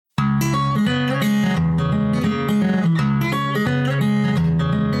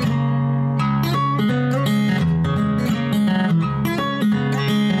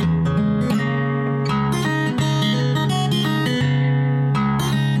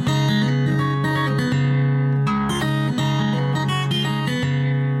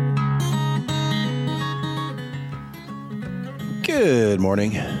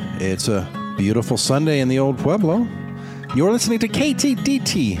morning. It's a beautiful Sunday in the old Pueblo. You're listening to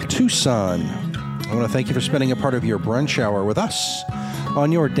KTDT Tucson. I want to thank you for spending a part of your brunch hour with us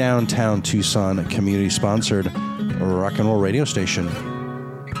on your downtown Tucson community-sponsored rock and roll radio station.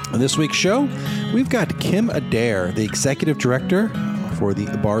 On this week's show, we've got Kim Adair, the executive director for the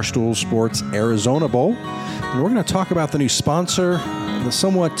Barstool Sports Arizona Bowl. And we're going to talk about the new sponsor, the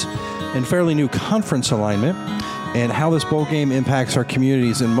somewhat and fairly new conference alignment, and how this bowl game impacts our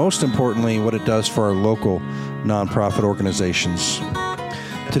communities, and most importantly, what it does for our local nonprofit organizations.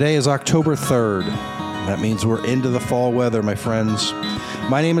 Today is October 3rd. That means we're into the fall weather, my friends.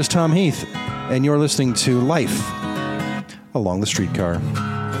 My name is Tom Heath, and you're listening to Life Along the Streetcar.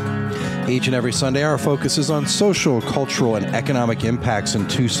 Each and every Sunday, our focus is on social, cultural, and economic impacts in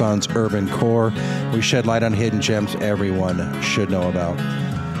Tucson's urban core. We shed light on hidden gems everyone should know about.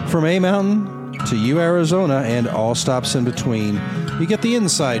 From A Mountain to U, Arizona, and all stops in between, you get the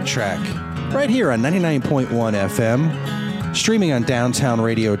inside track right here on 99.1 FM, streaming on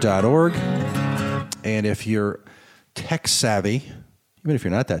downtownradio.org. And if you're tech savvy, even if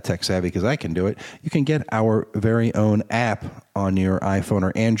you're not that tech savvy, because I can do it, you can get our very own app on your iPhone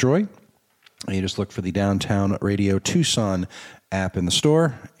or Android. And you just look for the Downtown Radio Tucson app in the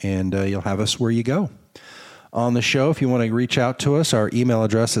store, and you'll have us where you go. On the show, if you want to reach out to us, our email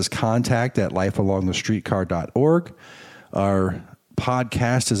address is contact@lifealongthestreetcar.org. Our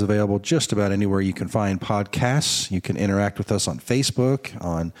podcast is available just about anywhere you can find podcasts. You can interact with us on Facebook,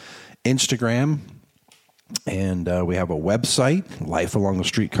 on Instagram, and we have a website,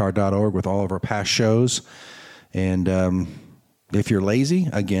 lifealongthestreetcar.org, with all of our past shows. And if you're lazy,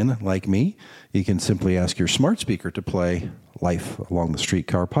 again, like me, you can simply ask your smart speaker to play Life Along the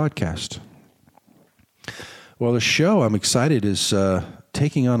Streetcar podcast. Well, the show, I'm excited, is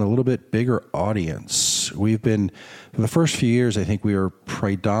taking on a little bit bigger audience. We've been, for the first few years, I think we were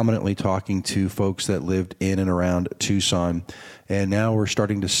predominantly talking to folks that lived in and around Tucson. And now we're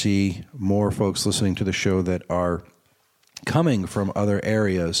starting to see more folks listening to the show that are coming from other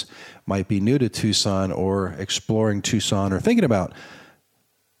areas, might be new to Tucson or exploring Tucson or thinking about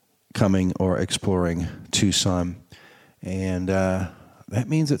coming or exploring Tucson. And that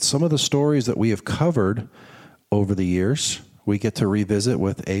means that some of the stories that we have covered over the years, we get to revisit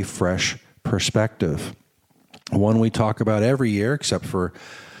with a fresh perspective. One we talk about every year, except for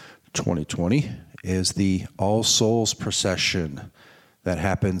 2020, is the All Souls procession that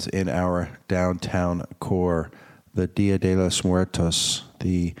happens in our downtown core, the Dia de los Muertos,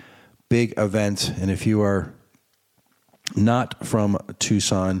 the big event. And if you are not from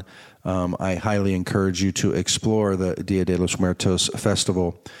Tucson, I highly encourage you to explore the Dia de los Muertos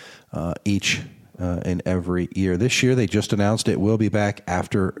festival each and every year. This year, they just announced it will be back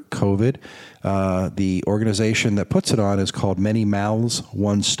after COVID. The organization that puts it on is called Many Mouths,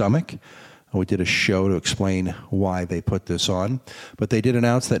 One Stomach. We did a show to explain why they put this on. But they did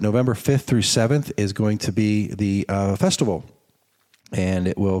announce that November 5th through 7th is going to be the festival. And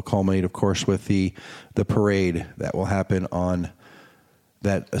it will culminate, of course, with the parade that will happen on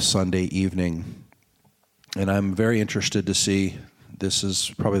that Sunday evening. And I'm very interested to see. This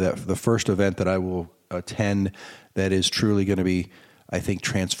is probably the first event that I will attend that is truly going to be, I think,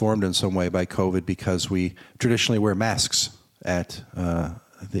 transformed in some way by COVID, because we traditionally wear masks at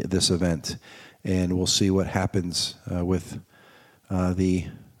this event. And we'll see what happens with the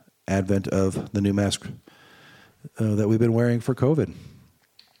advent of the new mask that we've been wearing for COVID.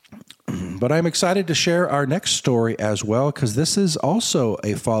 But I'm excited to share our next story as well, because this is also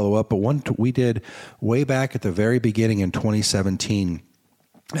a follow-up, but one we did way back at the very beginning in 2017.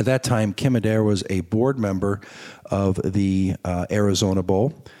 At that time, Kim Adair was a board member of the Arizona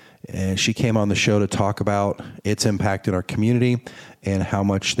Bowl, and she came on the show to talk about its impact in our community and how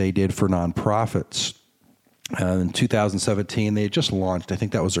much they did for nonprofits. In 2017, they had just launched. I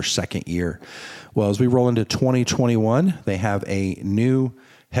think that was their second year. Well, as we roll into 2021, they have a new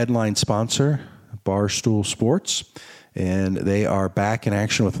headline sponsor, Barstool Sports, and they are back in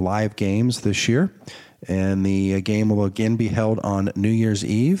action with live games this year. And the game will again be held on New Year's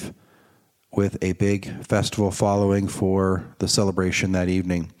Eve with a big festival following for the celebration that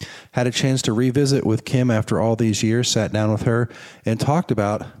evening. Had a chance to revisit with Kim after all these years, sat down with her, and talked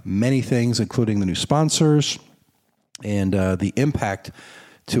about many things, including the new sponsors and the impact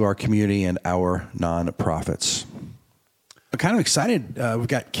to our community and our nonprofits. I'm kind of excited. We've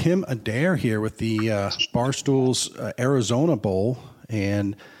got Kim Adair here with the Barstool's Arizona Bowl.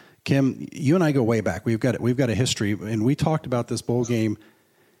 And Kim, you and I go way back. We've got a history, and we talked about this bowl game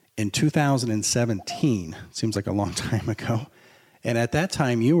in 2017. Seems like a long time ago. And at that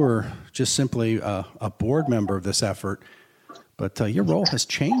time, you were just simply a board member of this effort. But your role has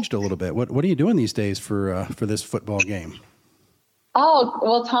changed a little bit. What are you doing these days for this football game? Oh,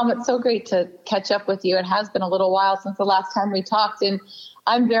 well, Tom, it's so great to catch up with you. It has been a little while since the last time we talked, and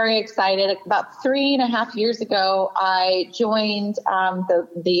I'm very excited. About 3.5 years ago, I joined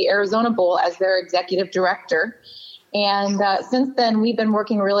the Arizona Bowl as their executive director. And since then, we've been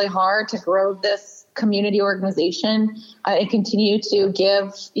working really hard to grow this community organization and continue to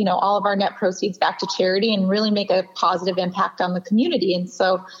give, all of our net proceeds back to charity and really make a positive impact on the community. And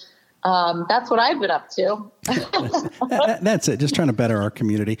so that's what I've been up to. That's it. Just trying to better our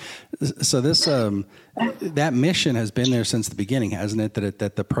community. So this, that mission has been there since the beginning, hasn't it?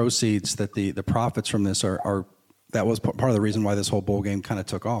 That the proceeds, that the profits from this are that was part of the reason why this whole bowl game kind of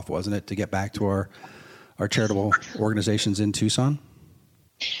took off, wasn't it? To get back to our charitable organizations in Tucson.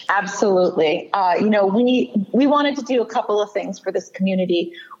 Absolutely. We wanted to do a couple of things for this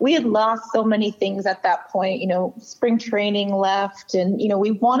community. We had lost so many things at that point, spring training left, and,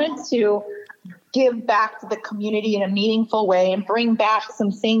 we wanted to give back to the community in a meaningful way and bring back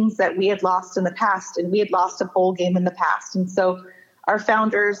some things that we had lost in the past. And we had lost a bowl game in the past. And so our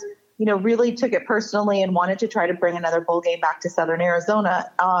founders, really took it personally and wanted to try to bring another bowl game back to Southern Arizona.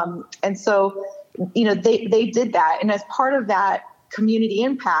 And so, they did that. And as part of that community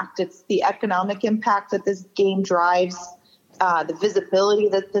impact, it's the economic impact that this game drives, the visibility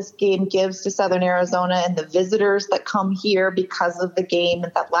that this game gives to Southern Arizona and the visitors that come here because of the game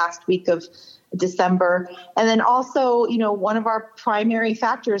at that last week of December. And then also, one of our primary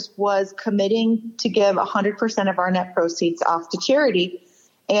factors was committing to give 100% of our net proceeds off to charity.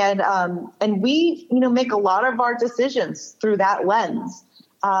 And we, make a lot of our decisions through that lens,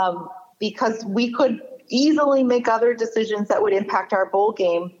 because we could easily make other decisions that would impact our bowl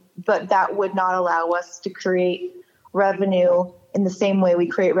game, but that would not allow us to create revenue in the same way we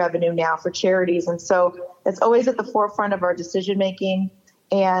create revenue now for charities. And so it's always at the forefront of our decision making.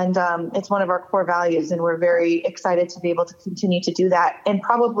 And it's one of our core values. And we're very excited to be able to continue to do that and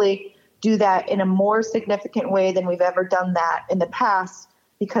probably do that in a more significant way than we've ever done that in the past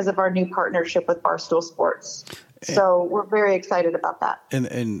because of our new partnership with Barstool Sports. So we're very excited about that.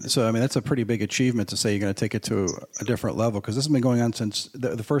 And so, that's a pretty big achievement to say you're going to take it to a different level, because this has been going on since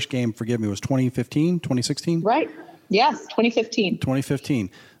the first game, forgive me, was 2015, 2016? Right. Yes, 2015. 2015.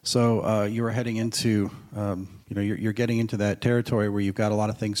 So you were heading into, you're getting into that territory where you've got a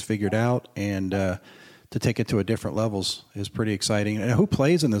lot of things figured out, and to take it to a different levels is pretty exciting. And who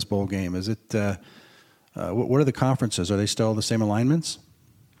plays in this bowl game? Is it, what are the conferences? Are they still the same alignments?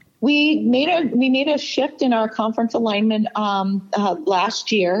 We made a shift in our conference alignment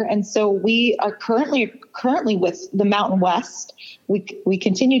last year, and so we are currently with the Mountain West. We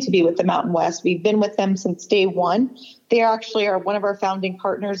continue to be with the Mountain West. We've been with them since day one. They actually are one of our founding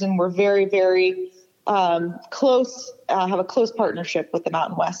partners, and we're very, very close. Have a close partnership with the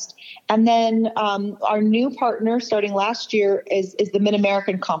Mountain West. And then our new partner, starting last year, is the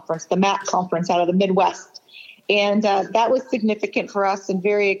Mid-American Conference, the MAC Conference out of the Midwest. And that was significant for us and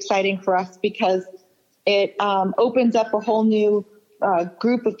very exciting for us because it opens up a whole new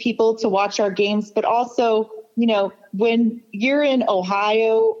group of people to watch our games. But also, when you're in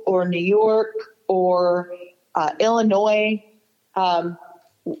Ohio or New York or Illinois, and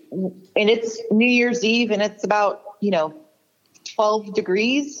it's New Year's Eve and it's about, 12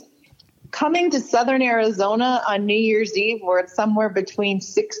 degrees, coming to Southern Arizona on New Year's Eve where it's somewhere between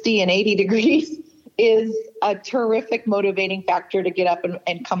 60 and 80 degrees is a terrific motivating factor to get up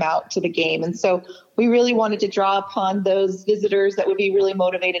and come out to the game. And so we really wanted to draw upon those visitors that would be really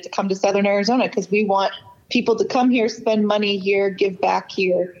motivated to come to Southern Arizona, because we want people to come here, spend money here, give back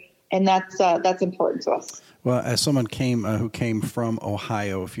here. And that's important to us. Well, as someone who came from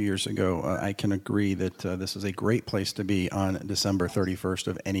Ohio a few years ago, I can agree that this is a great place to be on December 31st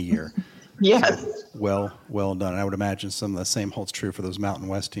of any year. Yes. So, well done. I would imagine some of the same holds true for those Mountain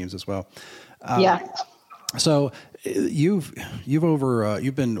West teams as well. Yeah. So you've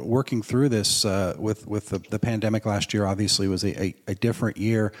been working through this with the pandemic last year. Obviously, was a different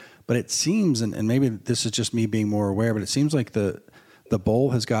year, but it seems, and maybe this is just me being more aware, but it seems like the bowl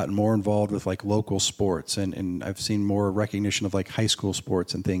has gotten more involved with like local sports, and I've seen more recognition of like high school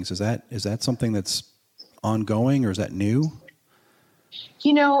sports and things. Is that something that's ongoing, or is that new?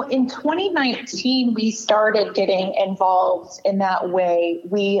 In 2019, we started getting involved in that way.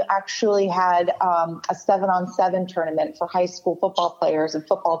 We actually had a 7-on-7 tournament for high school football players and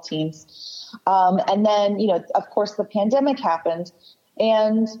football teams. And then, of course, the pandemic happened.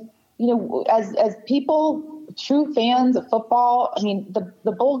 And, as people true fans of football, I mean,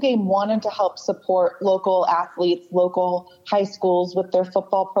 the bowl game wanted to help support local athletes, local high schools with their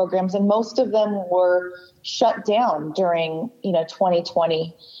football programs. And most of them were shut down during,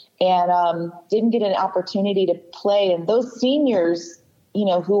 2020 and didn't get an opportunity to play. And those seniors,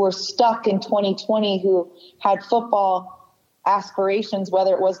 who were stuck in 2020, who had football aspirations,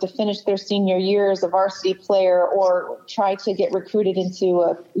 whether it was to finish their senior year as a varsity player or try to get recruited into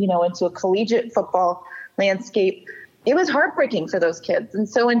a collegiate football landscape, it was heartbreaking for those kids. And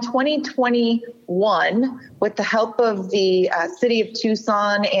so in 2021, with the help of the city of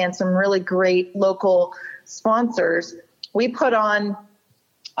Tucson and some really great local sponsors, we put on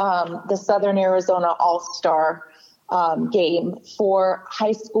the Southern Arizona All-Star game for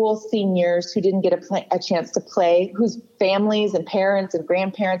high school seniors who didn't get a chance to play, whose families and parents and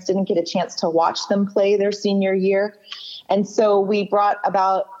grandparents didn't get a chance to watch them play their senior year. And so we brought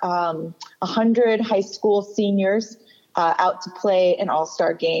about 100 high school seniors out to play an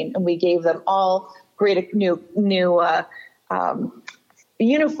all-star game, and we gave them all great new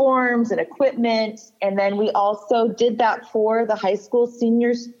uniforms and equipment. And then we also did that for the high school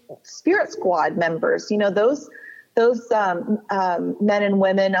seniors Spirit Squad members. Those men and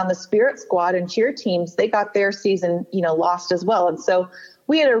women on the Spirit Squad and cheer teams, they got their season, lost as well. And so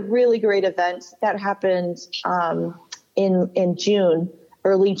we had a really great event that happened in June,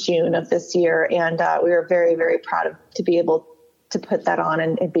 early June of this year. And we were very, very proud to be able to put that on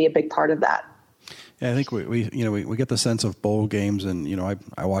and be a big part of that. Yeah, I think we get the sense of bowl games, and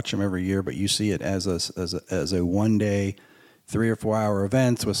I watch them every year, but you see it as a one day, 3 or 4 hour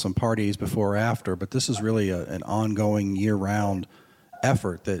events with some parties before or after. But this is really an ongoing year round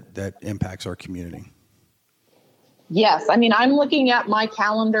effort that impacts our community. Yes, I mean, I'm looking at my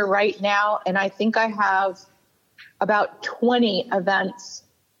calendar right now, and I think I have about 20 events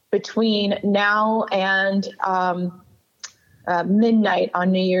between now and midnight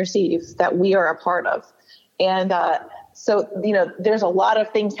on New Year's Eve that we are a part of. And so, there's a lot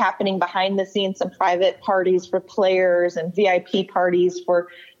of things happening behind the scenes, some private parties for players and VIP parties for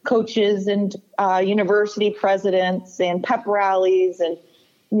coaches and university presidents and pep rallies and,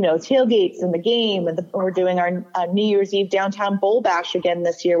 tailgates in the game. And we're doing our New Year's Eve downtown bowl bash again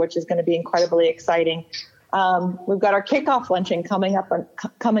this year, which is going to be incredibly exciting. We've got our kickoff luncheon coming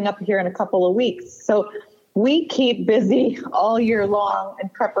up here in a couple of weeks. So we keep busy all year long in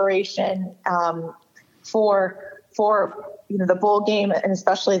preparation for the bowl game, and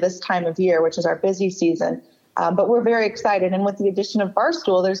especially this time of year, which is our busy season. But we're very excited. And with the addition of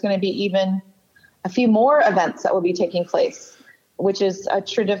Barstool, there's going to be even a few more events that will be taking place, which is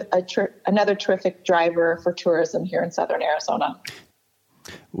another terrific driver for tourism here in Southern Arizona.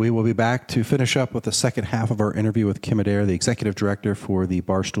 We will be back to finish up with the second half of our interview with Kim Adair, the executive director for the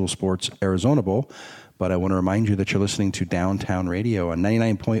Barstool Sports Arizona Bowl. But I want to remind you that you're listening to Downtown Radio on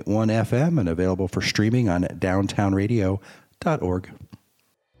 99.1 FM and available for streaming on downtownradio.org.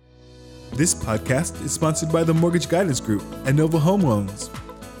 This podcast is sponsored by the Mortgage Guidance Group and Nova Home Loans.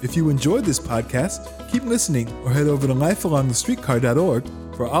 If you enjoyed this podcast, keep listening or head over to lifealongthestreetcar.org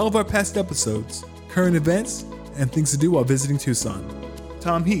for all of our past episodes, current events, and things to do while visiting Tucson.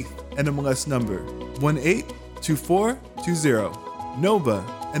 Tom Heath, NMLS number 182420. Nova,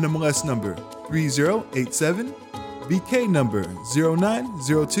 NMLS number 3087. BK number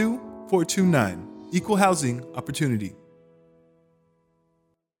 0902429. Equal housing opportunity.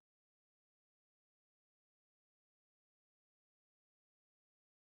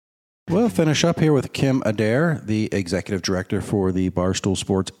 We'll finish up here with Kim Adair, the executive director for the Barstool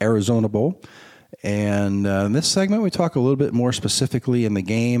Sports Arizona Bowl. And in this segment, we talk a little bit more specifically in the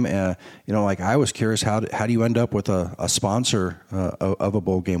game. I was curious, how do you end up with a sponsor of a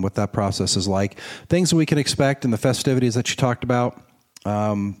bowl game, what that process is like, things that we can expect and the festivities that you talked about.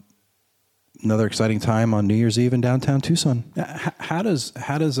 Another exciting time on New Year's Eve in downtown Tucson. How does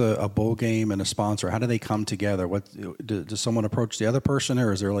a bowl game and a sponsor, how do they come together? Does someone approach the other person,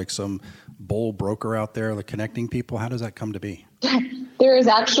 or is there like some bowl broker out there like connecting people? How does that come to be? There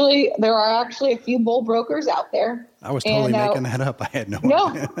are actually a few bowl brokers out there. I was totally making that up. I had no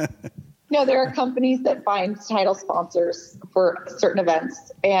idea. No, there are companies that find title sponsors for certain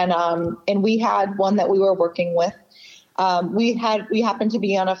events, and we had one that we were working with. We happened to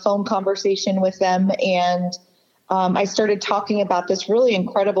be on a phone conversation with them, and I started talking about this really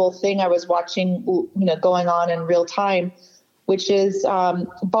incredible thing I was watching, going on in real time, which is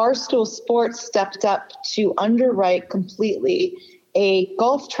Barstool Sports stepped up to underwrite completely a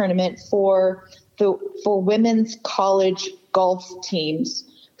golf tournament for women's college golf teams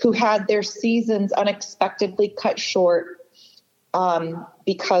who had their seasons unexpectedly cut short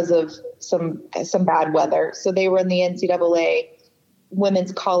because of some bad weather. So they were in the NCAA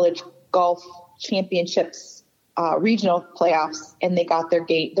Women's College Golf Championships regional playoffs, and they got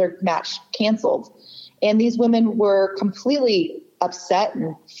their match canceled. And these women were completely upset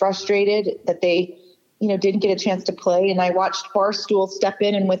and frustrated that they, didn't get a chance to play. And I watched Barstool step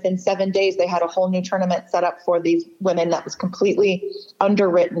in, and within 7 days, they had a whole new tournament set up for these women that was completely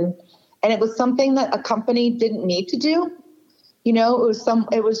underwritten. And it was something that a company didn't need to do. It was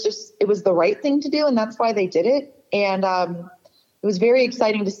the right thing to do. And that's why they did it. And it was very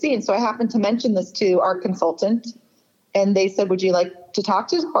exciting to see. And so I happened to mention this to our consultant, and they said, would you like to talk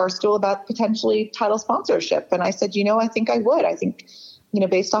to Barstool about potentially title sponsorship? And I said, I think I would. I think,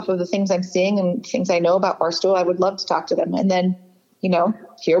 based off of the things I'm seeing and things I know about Barstool, I would love to talk to them. And then,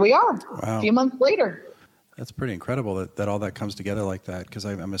 here we are. Wow. A few months later. That's pretty incredible that all that comes together like that. Because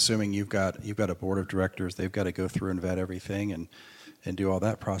I'm assuming you've got a board of directors. They've got to go through and vet everything and do all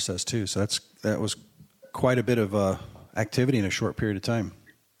that process too. So that was quite a bit of activity in a short period of time.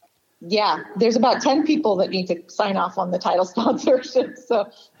 Yeah, there's about 10 people that need to sign off on the title sponsorship.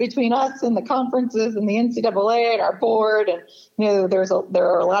 So between us and the conferences and the NCAA and our board, and there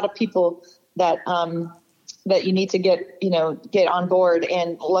are a lot of people that that you need to get on board.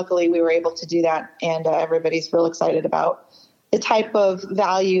 And luckily, we were able to do that. And everybody's real excited about the type of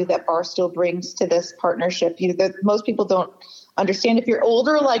value that Barstool brings to this partnership. Most people don't understand. If you're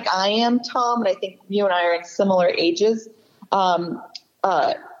older like I am, Tom, and I think you and I are in similar ages,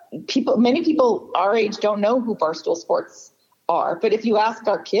 many people our age don't know who Barstool Sports are. But if you ask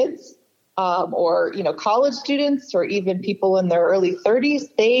our kids or college students or even people in their early 30s,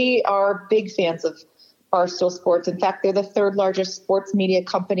 they are big fans of Barstool Sports. In fact, they're the third largest sports media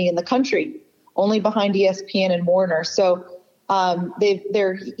company in the country, only behind ESPN and Warner. So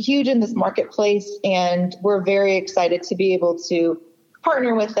they're huge in this marketplace, and we're very excited to be able to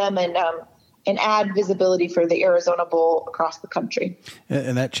partner with them and add visibility for the Arizona Bowl across the country.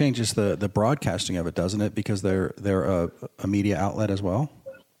 And that changes the broadcasting of it, doesn't it? Because they're a media outlet as well.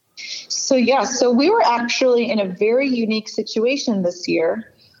 So we were actually in a very unique situation this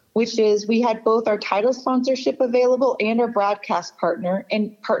year, which is we had both our title sponsorship available and our broadcast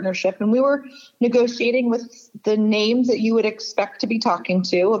partnership. And we were negotiating with the names that you would expect to be talking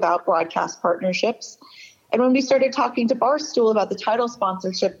to about broadcast partnerships. And when we started talking to Barstool about the title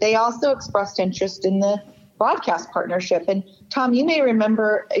sponsorship, they also expressed interest in the broadcast partnership. And Tom, you may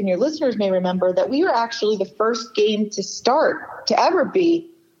remember, and your listeners may remember, that we were actually the first game to ever be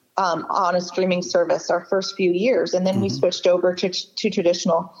on a streaming service our first few years. And then we switched over to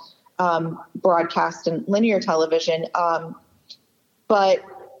traditional broadcast and linear television. So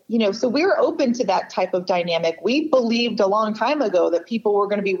we're open to that type of dynamic. We believed a long time ago that people were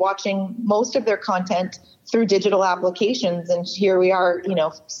going to be watching most of their content through digital applications. And here we are,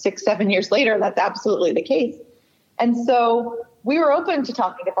 6-7 years later, that's absolutely the case. And so we were open to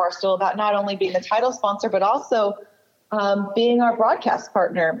talking to Barstool about not only being the title sponsor, but also being our broadcast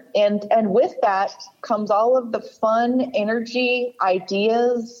partner. And with that comes all of the fun, energy,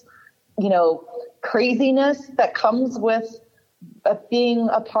 ideas, craziness that comes with being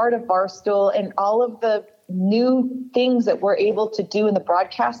a part of Barstool, and all of the new things that we're able to do in the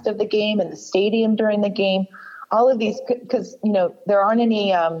broadcast of the game and the stadium during the game. All of these, because, there aren't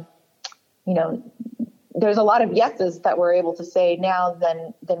any, there's a lot of yeses that we're able to say now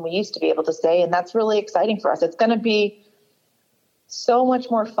than we used to be able to say. And that's really exciting for us. It's going to be so much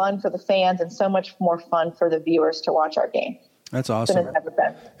more fun for the fans and so much more fun for the viewers to watch our game. That's awesome.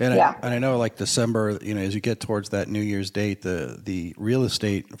 And yeah. I know, like December, as you get towards that New Year's date, the real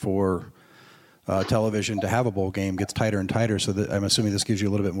estate for television to have a bowl game gets tighter and tighter. So I'm assuming this gives you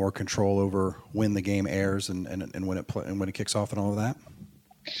a little bit more control over when the game airs and when it kicks off and all of that.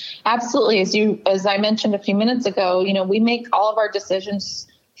 Absolutely. As I mentioned a few minutes ago, we make all of our decisions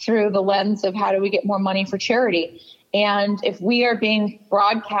through the lens of how do we get more money for charity. And if we are being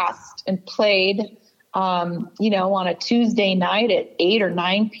broadcast and played on a Tuesday night at 8 or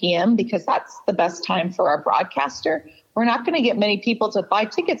 9 p.m., because that's the best time for our broadcaster, we're not going to get many people to buy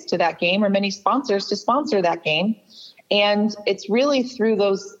tickets to that game or many sponsors to sponsor that game. And it's really through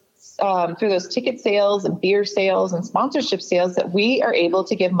those ticket sales and beer sales and sponsorship sales that we are able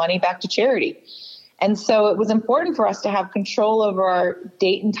to give money back to charity. And so it was important for us to have control over our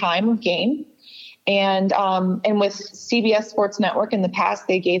date and time of game. And with CBS Sports Network in the past,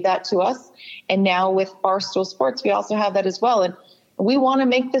 they gave that to us. And now with Barstool Sports, we also have that as well. And we want to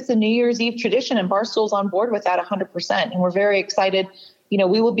make this a New Year's Eve tradition, and Barstool's on board with that 100%. And we're very excited.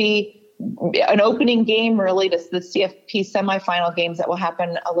 We will be an opening game really to the CFP semifinal games that will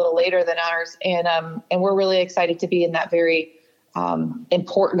happen a little later than ours. And we're really excited to be in that very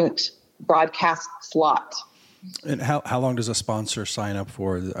important broadcast slot. And how long does a sponsor sign up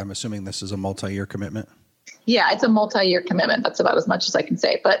for? I'm assuming this is a multi-year commitment. Yeah, it's a multi-year commitment. That's about as much as I can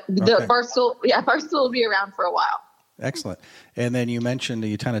say. But the Barstool will be around for a while. Excellent. And then you mentioned,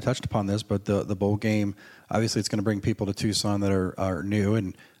 you kind of touched upon this, but the bowl game, obviously it's going to bring people to Tucson that are new,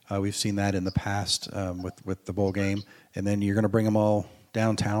 and we've seen that in the past with the bowl game. And then you're going to bring them all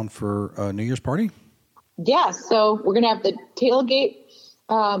downtown for a New Year's party? Yeah, so we're going to have the tailgate,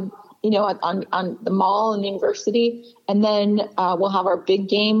 on the mall and university. And then we'll have our big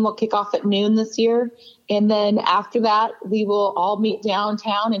game. We'll kick off at noon this year. And then after that, we will all meet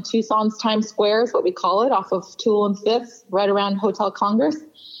downtown in Tucson's Times Square is what we call it, off of Toole and Fifth, right around Hotel Congress,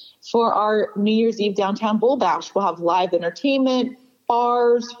 for our New Year's Eve downtown bowl bash. We'll have live entertainment,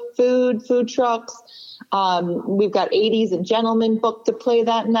 bars, food trucks. We've got 80s and Gentlemen booked to play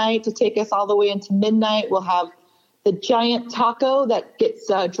that night to take us all the way into midnight. We'll have the giant taco that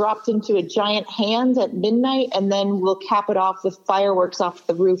gets dropped into a giant hand at midnight, and then we'll cap it off with fireworks off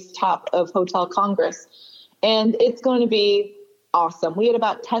the rooftop of Hotel Congress. And it's going to be awesome. We had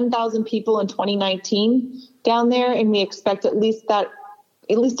about 10,000 people in 2019 down there, and we expect at least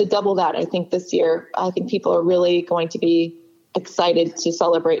to double that, I think, this year. I think people are really going to be excited to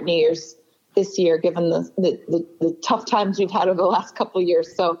celebrate New Year's this year, given the tough times we've had over the last couple of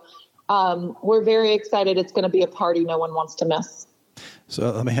years. So we're very excited. It's going to be a party no one wants to miss. So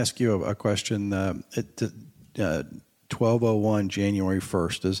let me ask you a question. 12:01 January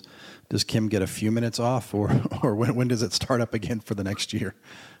 1st. Does Kim get a few minutes off, or when does it start up again for the next year?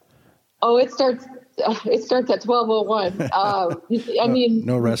 Oh, it starts at 12:01.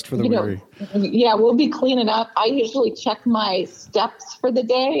 No rest for the weary. Yeah, we'll be cleaning up. I usually check my steps for the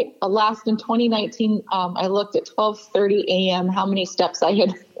day. Last in 2019, I looked at 12:30 a.m. how many steps I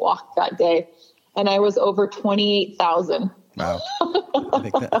had walked that day, and I was over 28,000. Wow.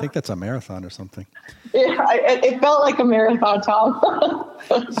 I think that's a marathon or something. Yeah, it felt like a marathon, Tom.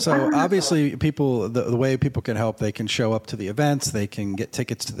 So obviously people, the way people can help, they can show up to the events, they can get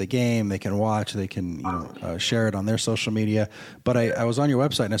tickets to the game, they can watch, they can share it on their social media. But I was on your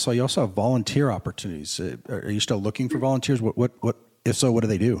website and I saw you also have volunteer opportunities. Are you still looking for volunteers? What if so, what do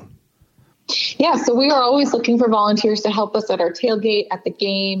they do? Yeah, so we are always looking for volunteers to help us at our tailgate, at the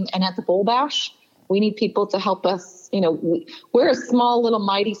game, and at the bowl bash. We need people to help us. We're a small little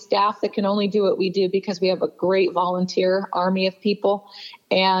mighty staff that can only do what we do because we have a great volunteer army of people.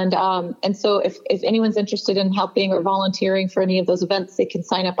 And so if anyone's interested in helping or volunteering for any of those events, they can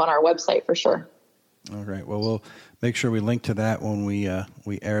sign up on our website for sure. All right. Well, we'll make sure we link to that when we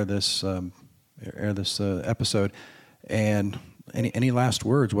air this episode. And any last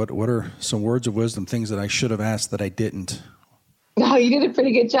words? What are some words of wisdom, things that I should have asked that I didn't? No, you did a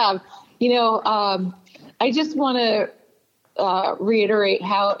pretty good job. I just want to reiterate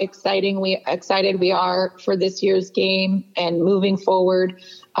how excited we are for this year's game and moving forward.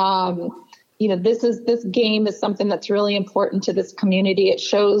 This game is something that's really important to this community. It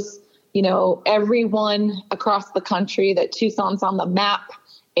shows, everyone across the country that Tucson's on the map,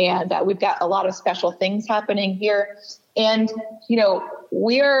 and we've got a lot of special things happening here. And,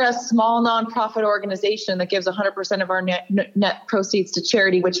 we are a small nonprofit organization that gives 100% of our net proceeds to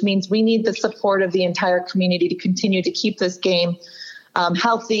charity, which means we need the support of the entire community to continue to keep this game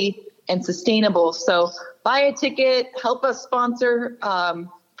healthy and sustainable. So buy a ticket, help us sponsor,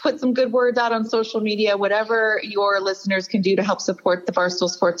 put some good words out on social media, whatever your listeners can do to help support the Barstool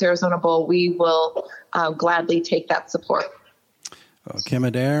Sports Arizona Bowl. We will gladly take that support. Kim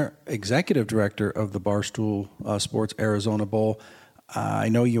Adair, Executive Director of the Barstool Sports Arizona Bowl. I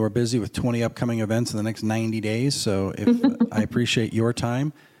know you are busy with 20 upcoming events in the next 90 days, so I appreciate your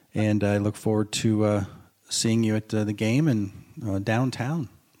time, and I look forward to seeing you at the game and downtown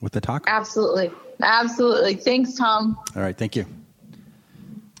with the taco. Absolutely. Thanks, Tom. All right, thank you.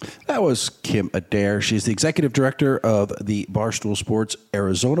 That was Kim Adair. She's the Executive Director of the Barstool Sports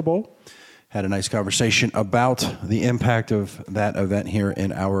Arizona Bowl. Had a nice conversation about the impact of that event here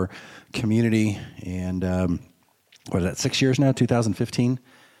in our community. And what is that, 6 years now, 2015?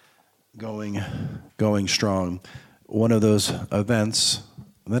 Going strong. One of those events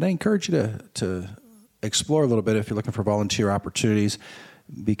that I encourage you to explore a little bit if you're looking for volunteer opportunities,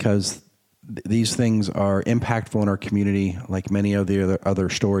 because these things are impactful in our community, like many of the other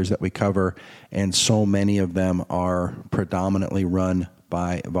stories that we cover, and so many of them are predominantly run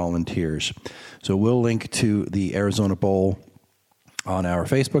by volunteers. So we'll link to the Arizona Bowl on our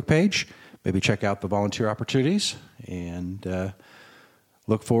Facebook page. Maybe check out the volunteer opportunities, and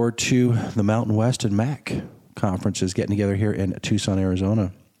look forward to the Mountain West and MAC conferences getting together here in Tucson,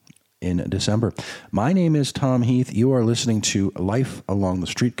 Arizona in December. My name is Tom Heath. You are listening to Life Along the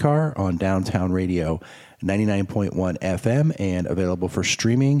Streetcar on Downtown Radio 99.1 FM and available for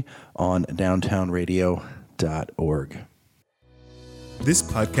streaming on downtownradio.org. This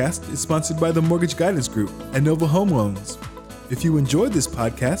podcast is sponsored by the Mortgage Guidance Group and Nova Home Loans. If you enjoyed this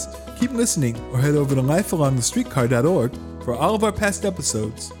podcast, keep listening or head over to lifealongthestreetcar.org for all of our past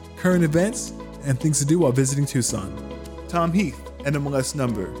episodes, current events, and things to do while visiting Tucson. Tom Heath, NMLS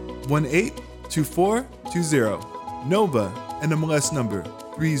number 182420. Nova, NMLS number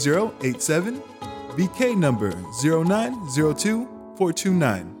 3087. BK number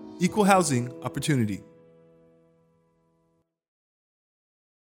 0902429. Equal Housing Opportunity.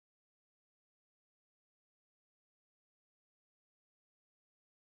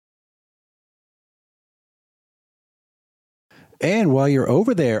 And while you're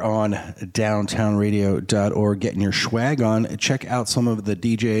over there on downtownradio.org getting your swag on, check out some of the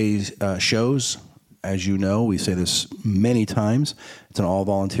DJ's shows. As you know, we say this many times. It's an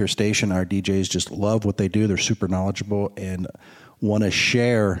all-volunteer station. Our DJs just love what they do. They're super knowledgeable and want to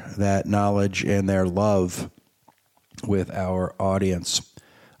share that knowledge and their love with our audience.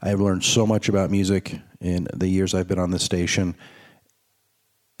 I have learned so much about music in the years I've been on this station.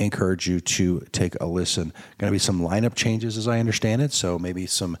 Encourage you to take a listen. Going to be some lineup changes as I understand it, so maybe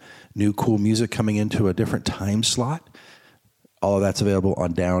some new cool music coming into a different time slot. All of that's available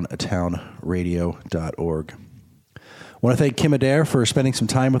on downtownradio.org. I want to thank Kim Adair for spending some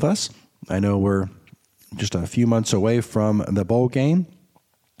time with us. I know we're just a few months away from the bowl game,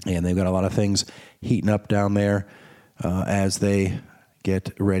 and they've got a lot of things heating up down there as they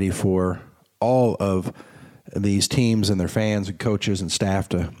get ready for all of these teams and their fans and coaches and staff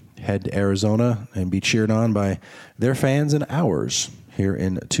to head to Arizona and be cheered on by their fans and ours here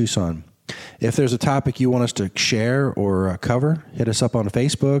in Tucson. If there's a topic you want us to share or cover, hit us up on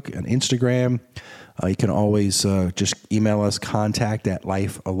Facebook and Instagram. You can always just email us,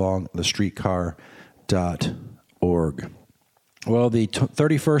 contact@lifealongthestreetcar.org. Well, the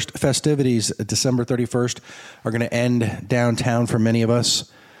 31st festivities, December 31st, are going to end downtown for many of us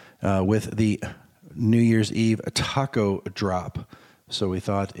with the New Year's Eve taco drop. So we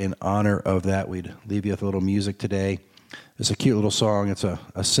thought in honor of that, we'd leave you with a little music today. It's a cute little song. It's a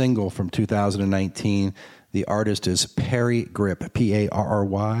single from 2019. The artist is Perry Grip,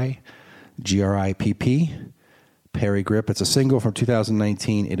 P-A-R-R-Y-G-R-I-P-P. Perry Grip. It's a single from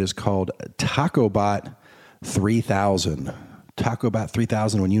 2019. It is called TacoBot 3000. TacoBot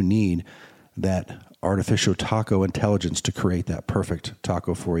 3000 when you need that artificial taco intelligence to create that perfect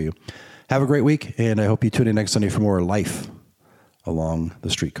taco for you. Have a great week, and I hope you tune in next Sunday for more Life Along the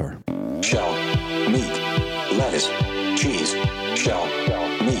Streetcar. Shell, meat, lettuce, cheese, shell,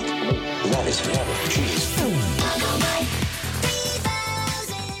 meat, lettuce.